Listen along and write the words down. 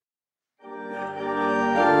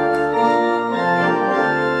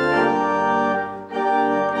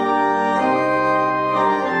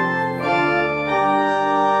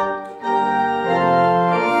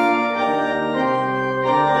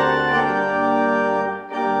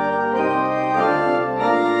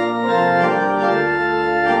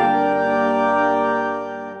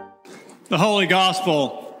The Holy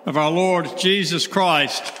Gospel of our Lord Jesus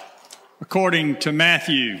Christ according to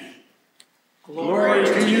Matthew. Glory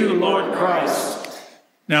to you, Lord Christ.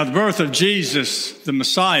 Now, the birth of Jesus, the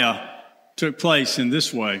Messiah, took place in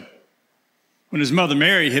this way. When his mother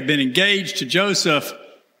Mary had been engaged to Joseph,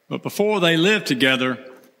 but before they lived together,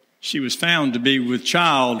 she was found to be with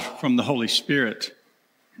child from the Holy Spirit.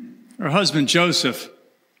 Her husband Joseph,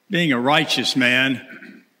 being a righteous man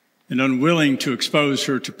and unwilling to expose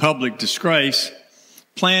her to public disgrace,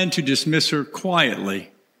 planned to dismiss her quietly.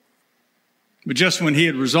 But just when he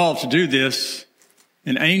had resolved to do this,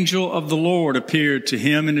 an angel of the Lord appeared to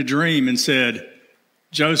him in a dream and said,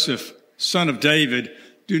 "Joseph, son of David,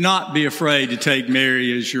 do not be afraid to take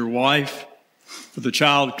Mary as your wife, for the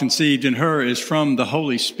child conceived in her is from the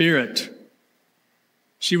Holy Spirit.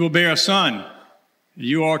 She will bear a son, and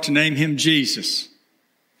you are to name him Jesus,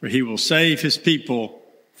 for he will save his people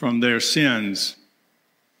from their sins."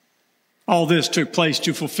 All this took place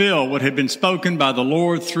to fulfill what had been spoken by the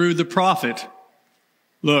Lord through the prophet.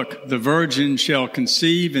 "Look, the virgin shall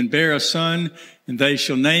conceive and bear a son, and they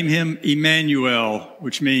shall name him Emmanuel,"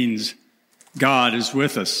 which means God is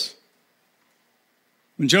with us.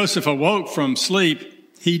 When Joseph awoke from sleep,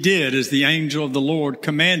 he did as the angel of the Lord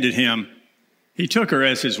commanded him. He took her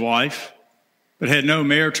as his wife, but had no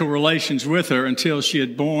marital relations with her until she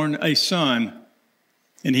had borne a son,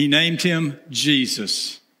 and he named him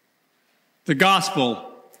Jesus. The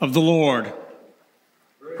Gospel of the Lord.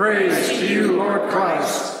 Praise to you, Lord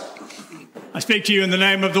Christ. I speak to you in the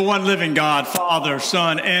name of the one living God, Father,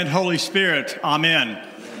 Son, and Holy Spirit. Amen.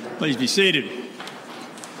 Please be seated.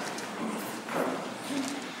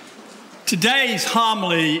 Today's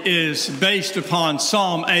homily is based upon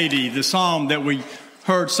Psalm 80, the psalm that we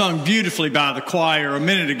heard sung beautifully by the choir a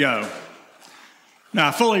minute ago. Now,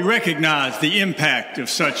 I fully recognize the impact of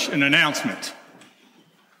such an announcement.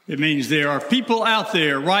 It means there are people out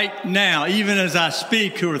there right now, even as I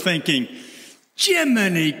speak, who are thinking,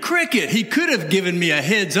 "Jiminy Cricket, he could have given me a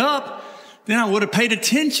heads up, then I would have paid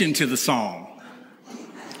attention to the song."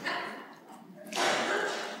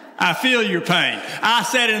 I feel your pain. I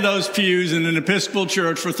sat in those pews in an Episcopal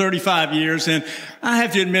church for 35 years, and I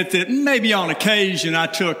have to admit that maybe on occasion I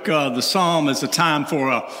took the psalm as a time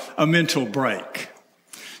for a mental break.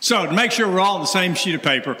 So to make sure we're all on the same sheet of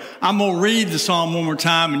paper, I'm going to read the psalm one more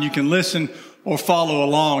time, and you can listen or follow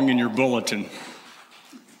along in your bulletin.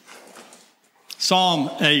 Psalm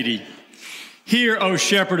 80. "Hear, O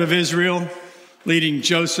shepherd of Israel, leading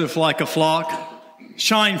Joseph like a flock.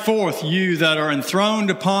 Shine forth, you that are enthroned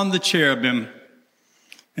upon the cherubim.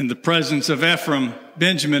 In the presence of Ephraim,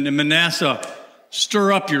 Benjamin, and Manasseh,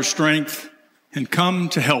 stir up your strength and come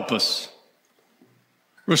to help us.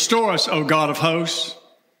 Restore us, O God of hosts.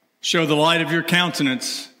 Show the light of your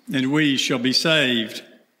countenance, and we shall be saved.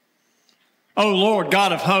 O Lord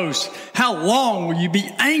God of hosts, how long will you be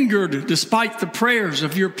angered despite the prayers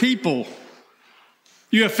of your people?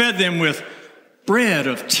 You have fed them with bread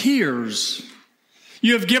of tears.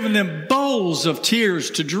 You have given them bowls of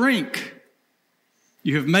tears to drink.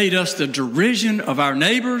 You have made us the derision of our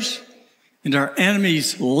neighbors, and our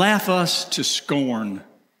enemies laugh us to scorn.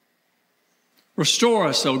 Restore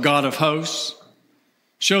us, O God of hosts.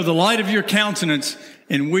 Show the light of your countenance,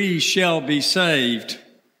 and we shall be saved.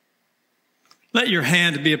 Let your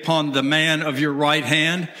hand be upon the man of your right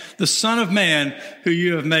hand, the Son of Man, who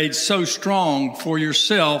you have made so strong for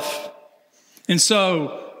yourself. And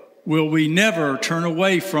so will we never turn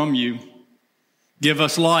away from you. Give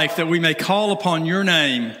us life that we may call upon your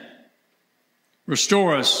name.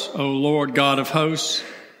 Restore us, O Lord God of hosts.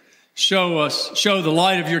 Show the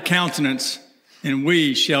light of your countenance, and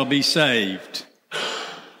we shall be saved."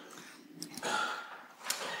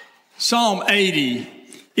 Psalm 80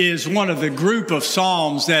 is one of the group of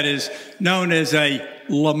psalms that is known as a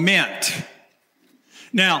lament.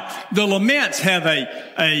 Now, the laments have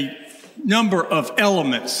a number of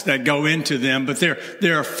elements that go into them, but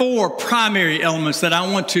there are four primary elements that I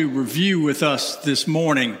want to review with us this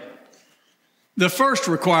morning. The first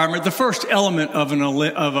requirement, the first element of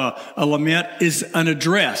a lament is an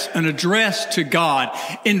address to God,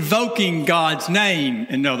 invoking God's name,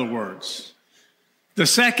 in other words. The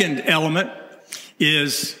second element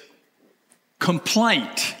is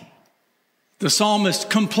complaint. The psalmist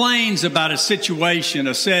complains about a situation,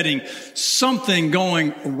 a setting, something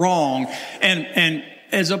going wrong. And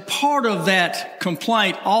as a part of that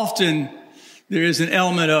complaint, often there is an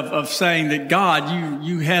element of saying that, God,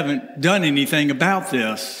 you haven't done anything about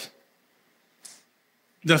this.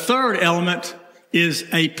 The third element is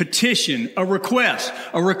a petition, a request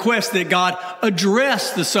that God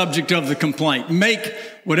address the subject of the complaint, make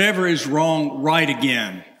whatever is wrong right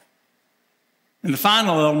again. And the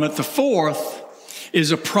final element, the fourth,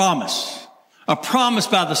 is a promise. A promise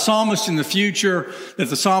by the psalmist in the future that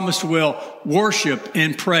the psalmist will worship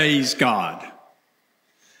and praise God.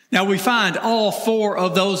 Now we find all four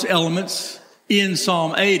of those elements in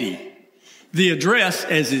Psalm 80. The address,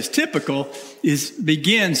 as is typical,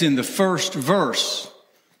 begins in the first verse.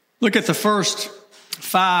 Look at the first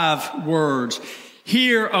 5 words.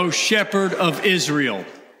 Hear, O shepherd of Israel.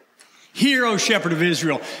 Hear, O shepherd of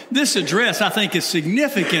Israel. This address, I think, is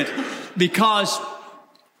significant because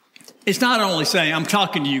it's not only saying, I'm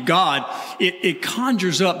talking to you, God. It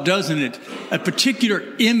conjures up, doesn't it, a particular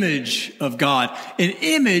image of God, an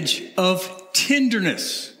image of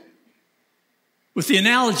tenderness. With the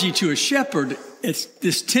analogy to a shepherd,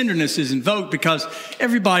 this tenderness is invoked because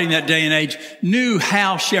everybody in that day and age knew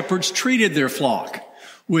how shepherds treated their flock,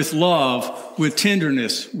 with love, with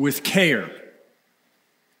tenderness, with care.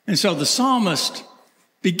 And so the psalmist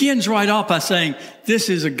begins right off by saying, this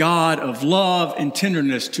is a God of love and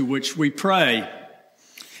tenderness to which we pray.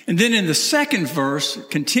 And then in the second verse,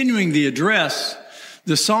 continuing the address,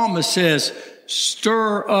 the psalmist says,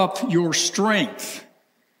 stir up your strength.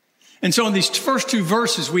 And so in these first 2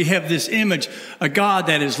 verses, we have this image, a God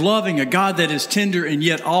that is loving, a God that is tender, and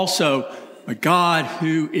yet also a God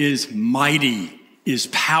who is mighty, is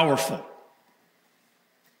powerful.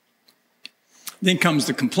 Then comes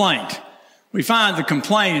the complaint. We find the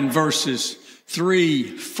complaint in verses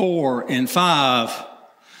 3, 4, and 5.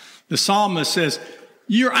 The psalmist says,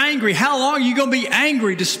 you're angry. How long are you going to be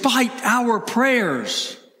angry despite our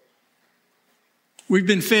prayers? We've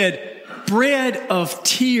been fed bread of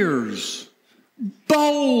tears,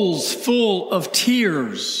 bowls full of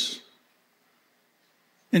tears.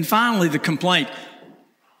 And finally, the complaint,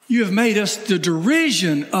 you have made us the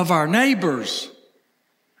derision of our neighbors.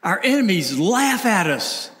 Our enemies laugh at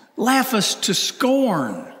us. Laugh us to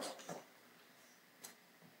scorn.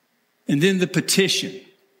 And then the petition.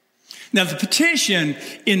 Now, the petition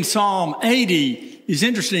in Psalm 80 is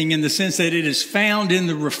interesting in the sense that it is found in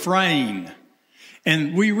the refrain.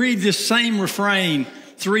 And we read this same refrain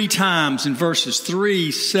 3 times in verses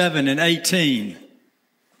 3, 7, and 18.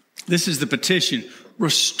 This is the petition.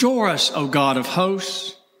 Restore us, O God of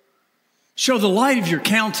hosts. Show the light of your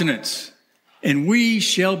countenance, and we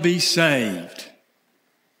shall be saved.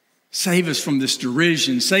 Save us from this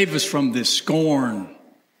derision. Save us from this scorn.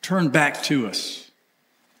 Turn back to us.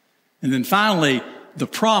 And then finally, the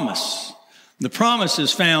promise. The promise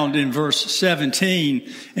is found in verse 17.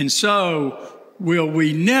 And so will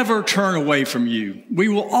we never turn away from you. We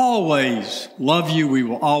will always love you. We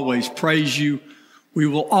will always praise you. We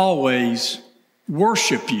will always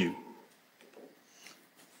worship you.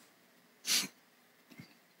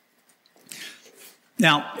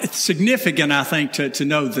 Now, it's significant, I think, to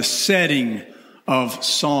know the setting of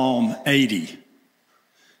Psalm 80.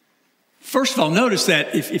 First of all, notice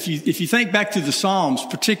that if you think back to the Psalms,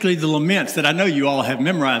 particularly the laments that I know you all have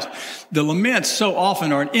memorized, the laments so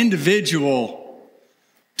often are an individual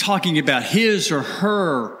talking about his or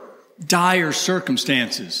her dire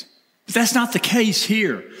circumstances. But that's not the case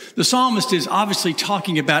here. The psalmist is obviously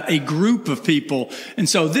talking about a group of people, and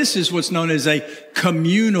so this is what's known as a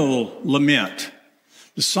communal lament.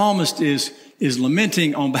 The psalmist is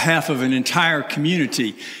lamenting on behalf of an entire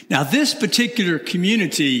community. Now, this particular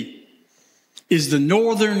community is the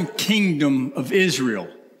northern kingdom of Israel.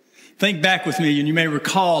 Think back with me, and you may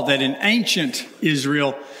recall that in ancient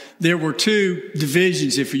Israel, there were 2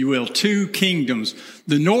 divisions, if you will, 2 kingdoms.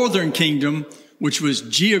 The northern kingdom, which was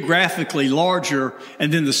geographically larger,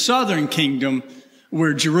 and then the southern kingdom,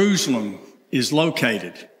 where Jerusalem is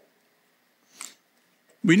located.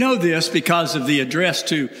 We know this because of the address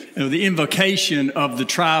to the invocation of the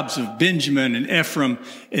tribes of Benjamin and Ephraim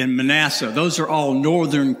and Manasseh. Those are all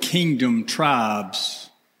northern kingdom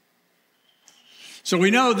tribes. So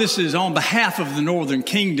we know this is on behalf of the northern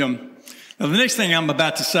kingdom. Now, the next thing I'm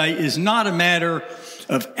about to say is not a matter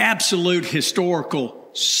of absolute historical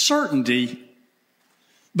certainty,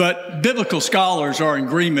 but biblical scholars are in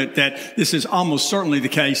agreement that this is almost certainly the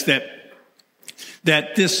case, that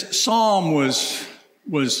this psalm was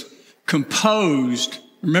composed.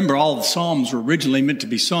 Remember, all the psalms were originally meant to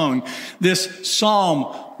be sung. This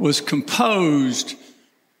psalm was composed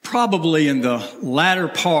probably in the latter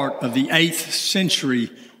part of the 8th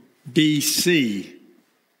century BC,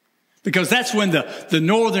 because that's when the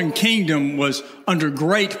northern kingdom was under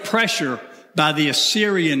great pressure by the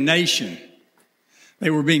Assyrian nation. They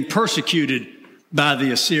were being persecuted by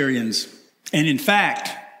the Assyrians. And in fact,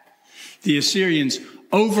 the Assyrians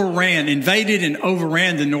invaded and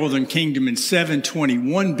overran the northern kingdom in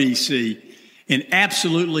 721 BC and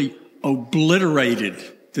absolutely obliterated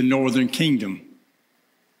the northern kingdom.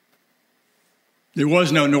 There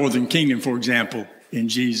was no northern kingdom, for example, in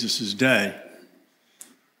Jesus' day.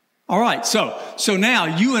 All right, so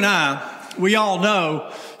now you and I, we all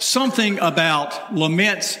know something about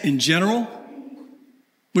laments in general.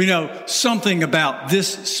 We know something about this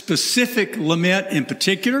specific lament in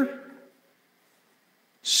particular.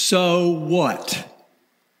 So what?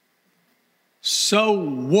 So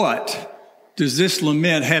what does this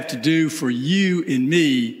lament have to do for you and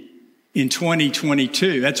me in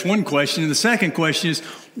 2022? That's one question. And the second question is,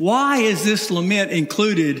 why is this lament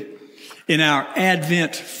included in our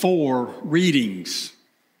Advent 4 readings?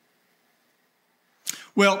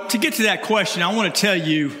 Well, to get to that question, I want to tell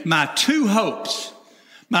you my two hopes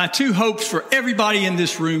for everybody in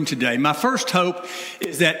this room today. My first hope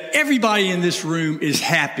is that everybody in this room is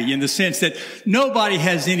happy in the sense that nobody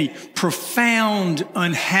has any profound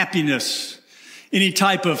unhappiness, any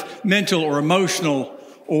type of mental or emotional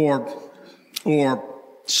or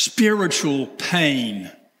spiritual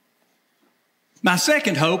pain. My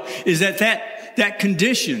second hope is that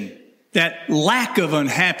condition, that lack of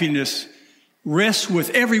unhappiness, rests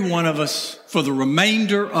with every one of us for the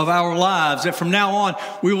remainder of our lives, that from now on,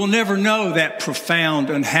 we will never know that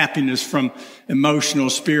profound unhappiness from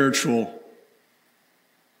emotional, spiritual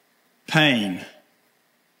pain.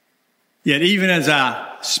 Yet even as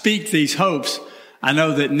I speak these hopes, I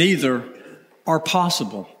know that neither are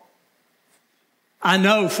possible. I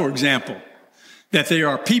know, for example, that there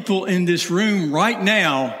are people in this room right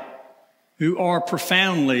now who are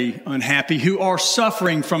profoundly unhappy, who are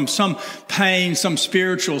suffering from some pain, some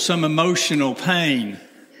spiritual, some emotional pain.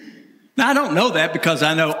 Now, I don't know that because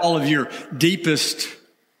I know all of your deepest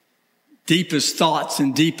thoughts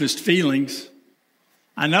and deepest feelings.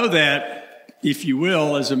 I know that, if you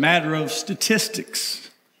will, as a matter of statistics.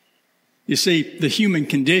 You see, the human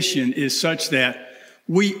condition is such that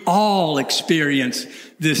we all experience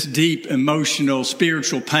this deep emotional,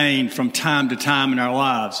 spiritual pain from time to time in our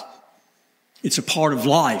lives. It's a part of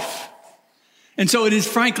life. And so it is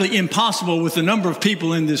frankly impossible with the number of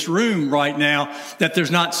people in this room right now that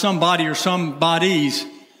there's not somebody or some bodies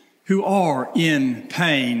who are in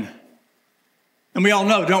pain. And we all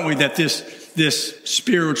know, don't we, that this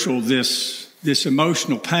spiritual, this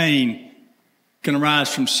emotional pain can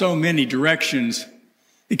arise from so many directions.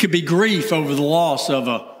 It could be grief over the loss of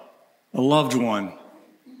a loved one.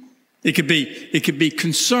 It could be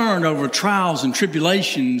concern over trials and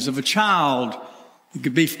tribulations of a child. It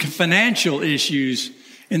could be financial issues.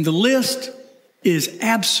 And the list is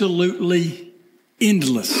absolutely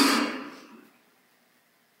endless.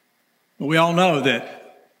 But we all know that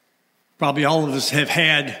probably all of us have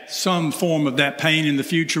had some form of that pain in the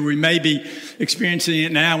future. We may be experiencing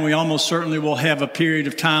it now, and we almost certainly will have a period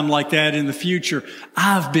of time like that in the future.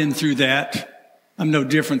 I've been through that. I'm no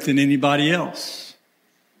different than anybody else.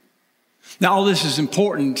 Now, all this is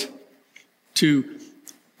important to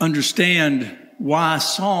understand why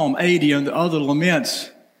Psalm 80 and the other laments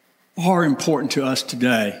are important to us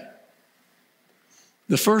today.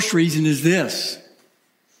 The first reason is this.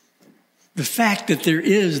 The fact that there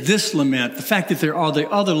is this lament, the fact that there are the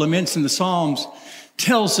other laments in the Psalms,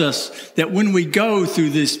 tells us that when we go through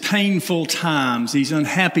these painful times, these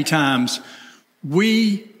unhappy times,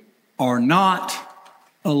 we are not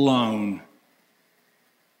alone.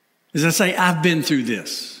 As I say, I've been through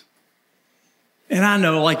this. And I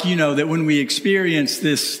know, like you know, that when we experience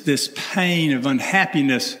this pain of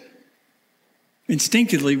unhappiness,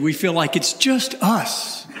 instinctively we feel like it's just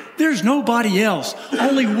us. There's nobody else.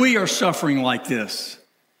 Only we are suffering like this.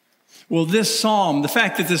 Well, this psalm, the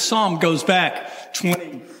fact that this psalm goes back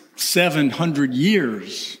 2,700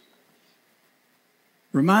 years,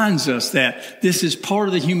 reminds us that this is part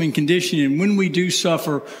of the human condition. And when we do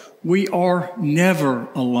suffer, we are never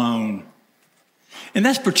alone. And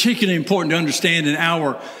that's particularly important to understand in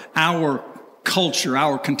our culture,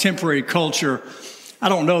 our contemporary culture. I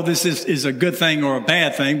don't know if this is a good thing or a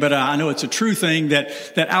bad thing, but I know it's a true thing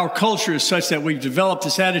that our culture is such that we've developed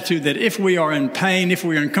this attitude that if we are in pain, if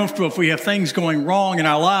we are uncomfortable, if we have things going wrong in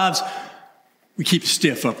our lives, we keep a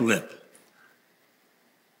stiff upper lip.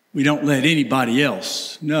 We don't let anybody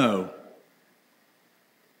else know.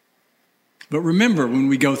 But remember, when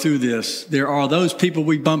we go through this, there are those people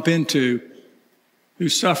we bump into who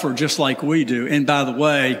suffer just like we do. And by the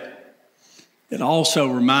way, it also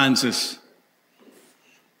reminds us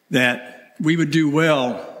that we would do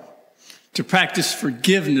well to practice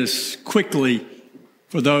forgiveness quickly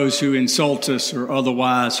for those who insult us or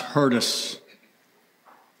otherwise hurt us.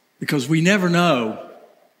 Because we never know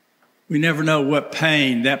what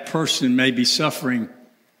pain that person may be suffering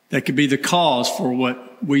that could be the cause for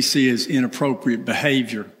what we see as inappropriate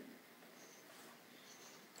behavior.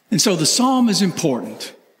 And so the psalm is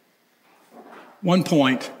important. One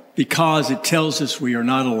point, because it tells us we are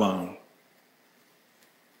not alone.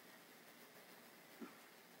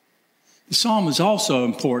 The psalm is also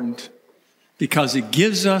important because it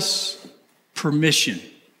gives us permission.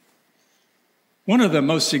 One of the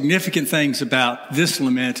most significant things about this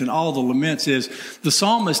lament and all the laments is the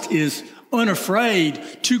psalmist is unafraid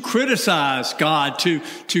to criticize God, to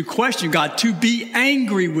question God, to be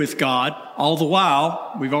angry with God, all the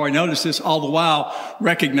while, we've already noticed this, all the while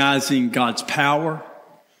recognizing God's power,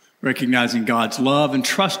 recognizing God's love, and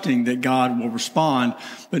trusting that God will respond.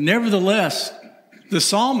 But nevertheless, the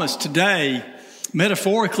psalmist today,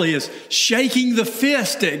 metaphorically, is shaking the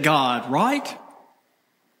fist at God, right?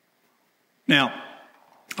 Now,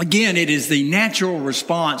 again, it is the natural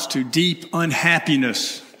response to deep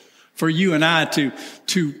unhappiness for you and I to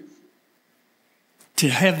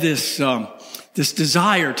have this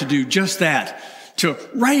desire to do just that, to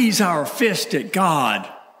raise our fist at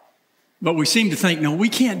God. But we seem to think, no, we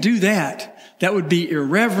can't do that. That would be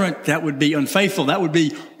irreverent. That would be unfaithful. That would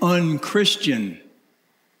be unchristian.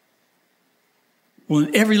 Well,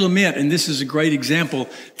 in every lament, and this is a great example,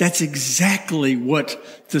 that's exactly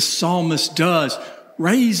what the psalmist does.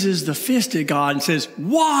 Raises the fist at God and says,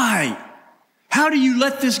 why? How do you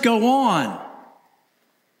let this go on?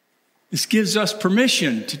 This gives us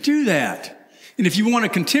permission to do that. And if you want a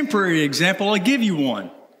contemporary example, I'll give you one.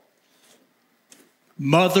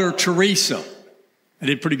 Mother Teresa. I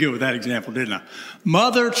did pretty good with that example, didn't I?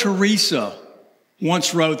 Mother Teresa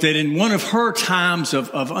once wrote that in one of her times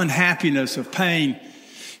of unhappiness, of pain,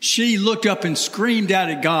 she looked up and screamed out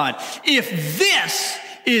at God, if this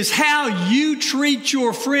is how you treat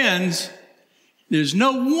your friends, there's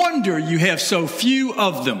no wonder you have so few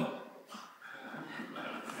of them.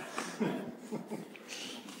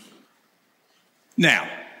 Now,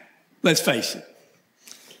 let's face it.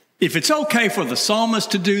 If it's okay for the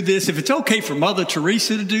psalmist to do this, if it's okay for Mother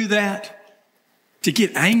Teresa to do that, to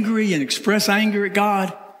get angry and express anger at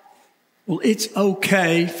God, well, it's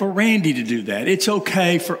okay for Randy to do that. It's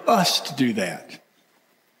okay for us to do that.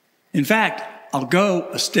 In fact, I'll go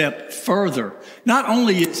a step further. Not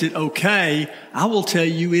only is it okay, I will tell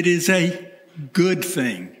you it is a good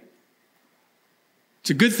thing.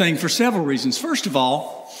 It's a good thing for several reasons. First of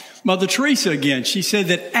all, Mother Teresa again, she said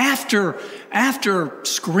that after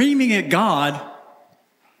screaming at God,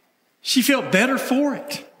 she felt better for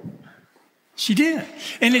it. She did.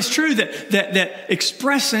 And it's true that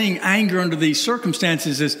expressing anger under these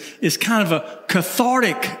circumstances is kind of a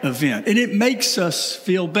cathartic event, and it makes us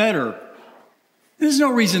feel better. There's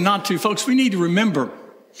no reason not to. Folks, we need to remember,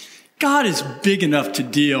 God is big enough to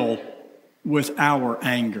deal with our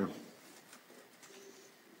anger.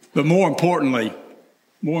 But more importantly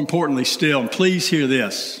still, and please hear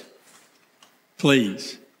this,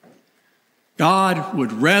 please, God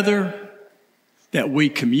would rather that we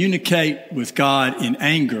communicate with God in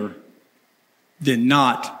anger than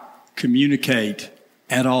not communicate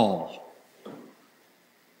at all.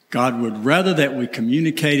 God would rather that we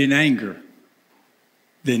communicate in anger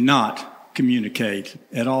than not communicate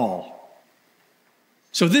at all.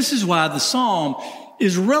 So this is why the psalm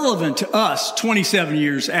is relevant to us 27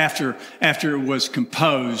 years after it was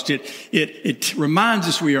composed. It reminds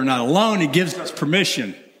us we are not alone. It gives us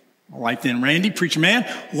permission. All right then, Randy, preacher man,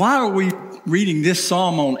 why are we reading this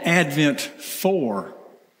psalm on Advent 4?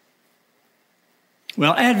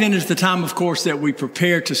 Well, Advent is the time, of course, that we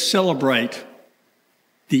prepare to celebrate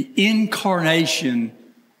the incarnation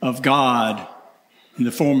of God in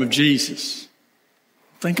the form of Jesus.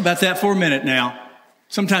 Think about that for a minute now.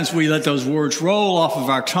 Sometimes we let those words roll off of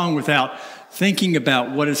our tongue without thinking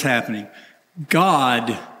about what is happening.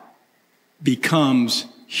 God becomes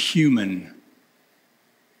human.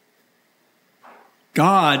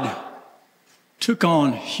 God took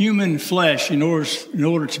on human flesh in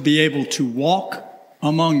order to be able to walk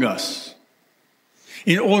among us,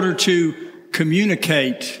 in order to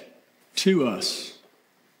communicate to us.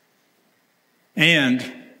 And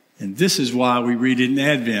this is why we read it in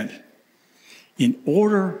Advent, in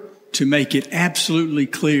order to make it absolutely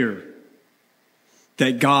clear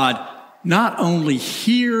that God not only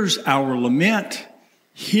hears our lament,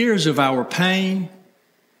 hears of our pain,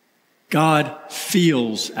 God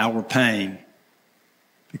feels our pain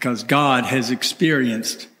because God has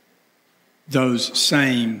experienced those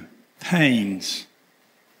same pains.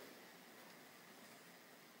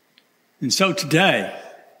 And so today,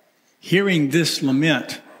 hearing this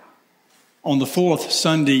lament on the fourth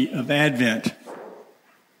Sunday of Advent,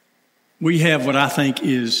 we have what I think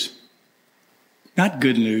is not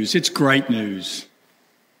good news, it's great news.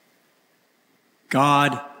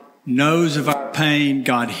 God knows of our pain.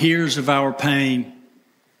 God hears of our pain.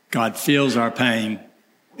 God feels our pain.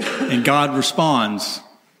 And God responds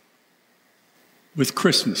with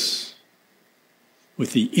Christmas,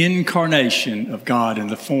 with the incarnation of God in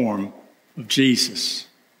the form of Jesus.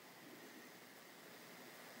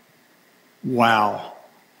 Wow.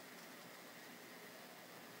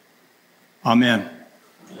 Amen.